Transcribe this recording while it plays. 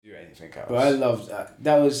anything else. But I loved that.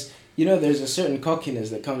 That was, you know, there's a certain cockiness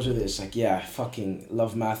that comes with it. It's like, yeah, I fucking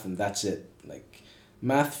love math and that's it. Like,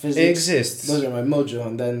 math, physics. It exists. Those are my mojo,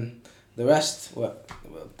 and then the rest, well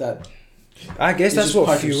that. I guess that's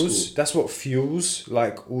what fuels. School. That's what fuels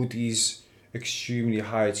like all these extremely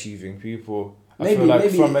high achieving people. Maybe, I feel like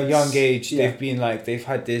maybe from a young age yeah. they've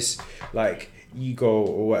had this like ego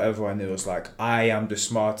or whatever, and it was like, I am the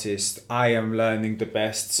smartest, I am learning the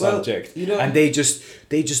best subject, you know, and they just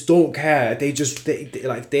don't care.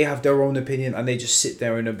 They have their own opinion, and they just sit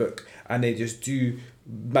there in a book and they just do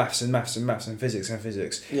maths and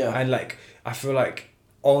physics. Yeah. And like I feel like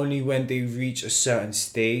only when they reach a certain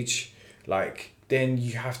stage, like then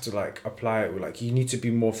you have to like apply it. Like you need to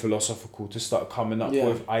be more philosophical to start coming up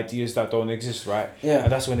with ideas that don't exist, right? Yeah.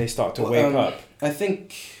 And that's when they start to wake up. I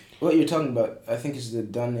think what you're talking about, I think, is the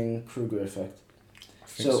Dunning-Kruger effect.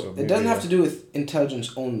 So it doesn't have to do with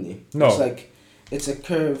intelligence only. No. It's like, it's a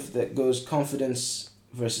curve that goes confidence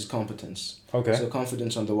versus competence. Okay. So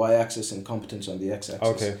confidence on the y-axis and competence on the x-axis.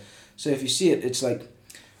 Okay. So if you see it, it's like,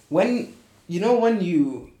 when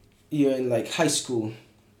you're in like high school,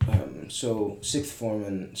 so sixth form,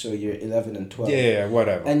 and so you're 11 and 12. Yeah,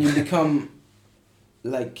 whatever. And you become,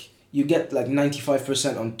 like, you get like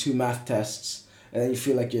 95% on 2 math tests, and then you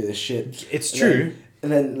feel like you're the shit. It's true.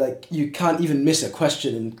 And then like you can't even miss a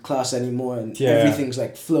question in class anymore, and everything's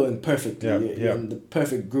like flowing perfectly. You're in the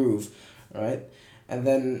perfect groove, right? And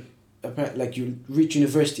then like you reach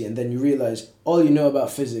university, and then you realize all you know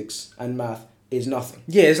about physics and math is nothing.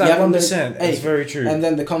 Yeah, it's like 1%. It's very true. And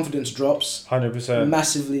then the confidence drops 100%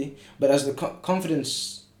 massively. But as the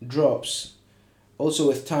confidence drops, also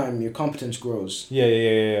with time, your competence grows. Yeah.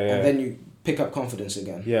 And then you pick up confidence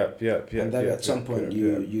again. Yeah. And then at some point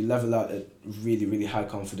you level out at really, really high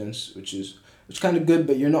confidence, which is kind of good,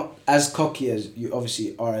 but you're not as cocky as you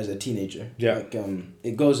obviously are as a teenager. Yeah. Like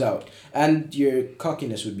it goes out, and your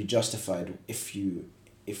cockiness would be justified if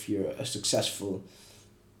you're a successful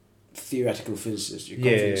theoretical physicist. Your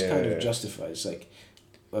confidence kind of justifies. It's like,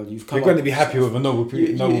 well, you're going to be happy with a Nobel Prize.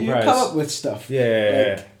 You come up with stuff.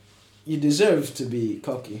 Yeah. You deserve to be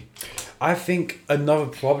cocky. I think another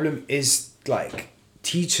problem is like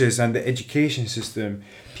teachers and the education system.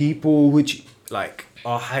 People which like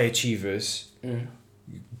are high achievers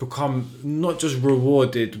become not just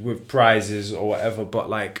rewarded with prizes or whatever, but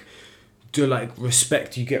like the like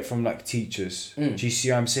respect you get from like teachers. Do you see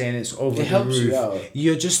what I'm saying? It's over the roof. You out.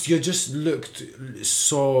 You're just looked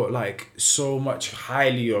so much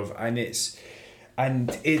highly of, and it's an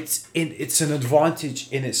advantage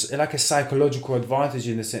in it's like a psychological advantage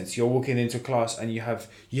in the sense you're walking into class and you have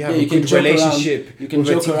a good relationship with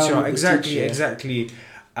a teacher. Exactly.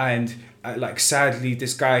 And like sadly,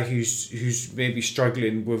 this guy who's maybe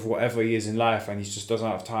struggling with whatever he is in life, and he just doesn't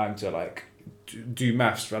have time to like do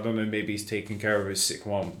maths. I don't know, maybe he's taking care of his sick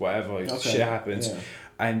mom, whatever shit happens,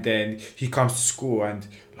 and then he comes to school and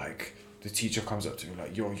like the teacher comes up to him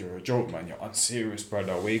like, yo, you're a joke, man, you're unserious,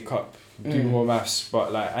 brother, wake up, do more maths.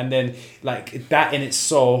 But like, and then like that in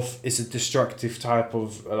itself is a destructive type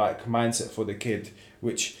of like mindset for the kid,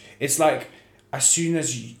 which it's like as soon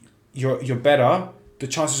as you're better, the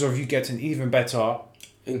chances of you getting even better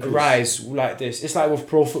rise like this. It's like with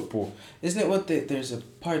pro football. Isn't it what there's a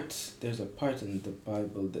part in the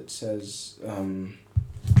Bible that says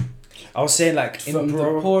I was saying like from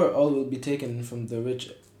the poor all will be taken, from the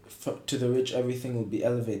rich to the rich everything will be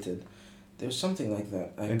elevated. There's something like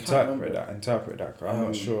that. Interpret that. I'm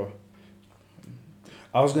not sure.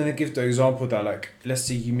 I was gonna give the example that like, let's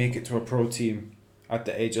say you make it to a pro team at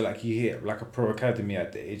the age of like, you hit like a pro academy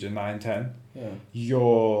at the age of 9-10. Yeah.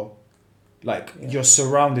 You're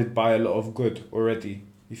surrounded by a lot of good already,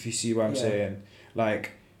 if you see what I'm saying.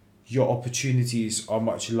 Like your opportunities are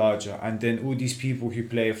much larger, and then all these people who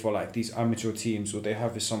play for like these amateur teams, or they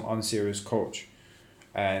have some unserious coach,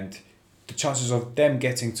 and the chances of them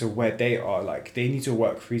getting to where they are, like they need to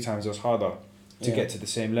work 3 times as harder to get to the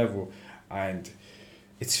same level. And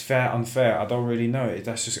it's fair, unfair, I don't really know.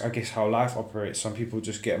 That's just, I guess, how life operates. Some people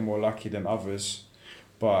just get more lucky than others.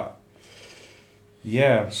 But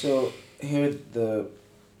yeah. So here's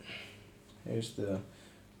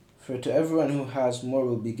for to everyone who has more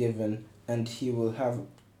will be given, and he will have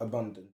abundance.